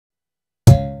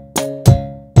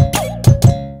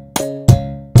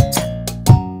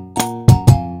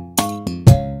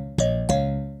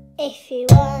If you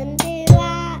want to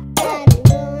art and you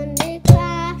want to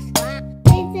craft,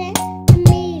 visit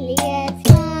Amelia's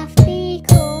Crafty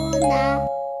Corner.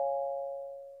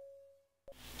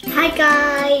 Hi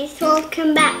guys,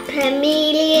 welcome back to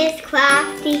Amelia's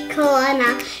Crafty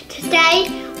Corner. Today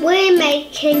we're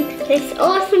making this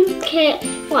awesome kit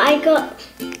what I got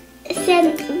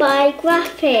sent by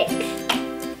Grafix.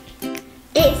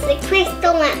 It's the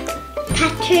crystal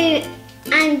tattoo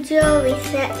and jewellery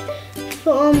set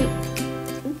from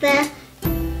the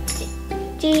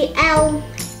GL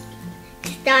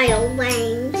style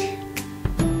range.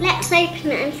 Let's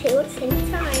open it and see what's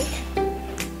inside.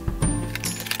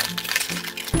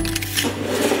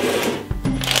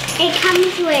 It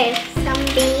comes with some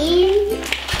beads,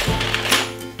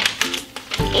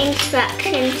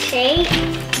 instruction sheet,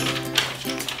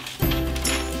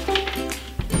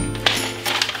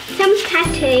 some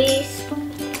tattoos,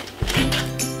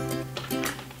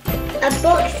 a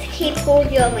box to keep all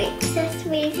your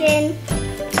accessories in,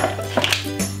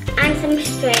 and some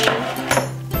string.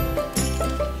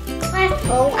 First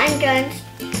of all, I'm going to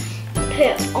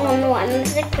put on one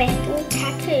of the crystal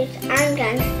tattoos. I'm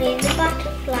going to do the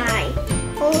butterfly.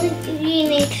 All you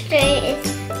need to do is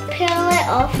peel it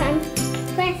off and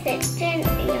press it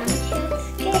gently onto your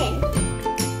skin.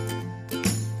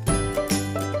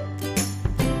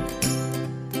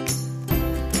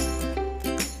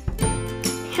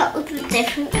 All the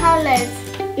different colours.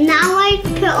 Now I've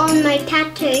put on my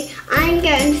tattoo, I'm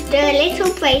going to do a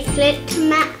little bracelet to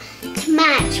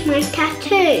match my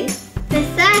tattoo. The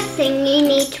first thing you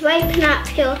need to open up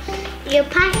your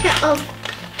packet of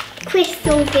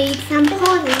crystal beads and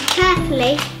pour them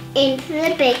carefully into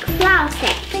the big flower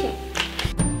section.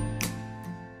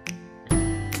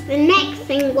 The next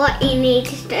thing what you need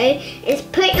to do is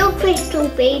put your crystal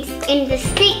beads in the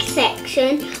stick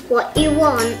section what you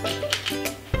want.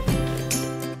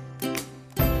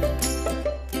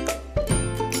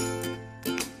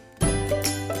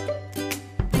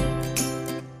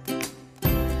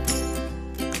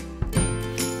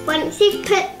 Once you've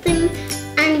put them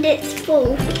and it's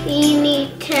full, you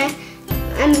need to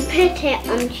put it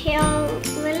onto your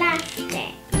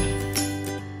elastic.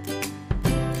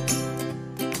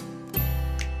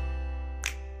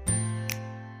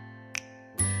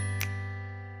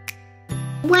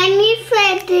 When you've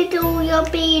threaded all your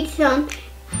beads on,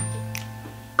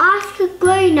 ask a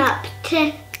grown-up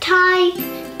to tie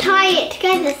it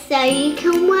together so you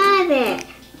can wear it.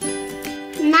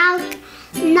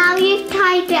 Now you've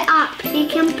tied it up, you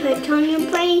can put on your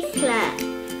bracelet.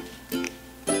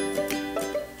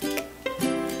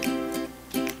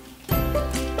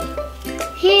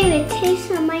 Here it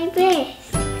is on my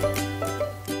wrist.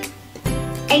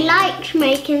 I liked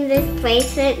making this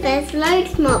bracelet. There's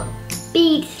loads more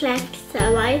beads left so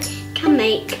I can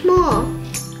make more.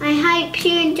 I hope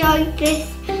you enjoyed this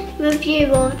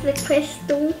review of the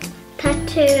crystal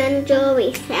tattoo and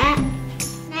jewellery set.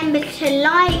 Remember to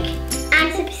like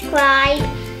and subscribe.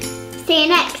 See you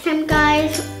next time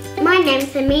guys. My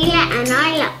name's Amelia and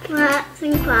I love arts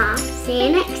and crafts. See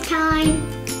you next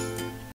time.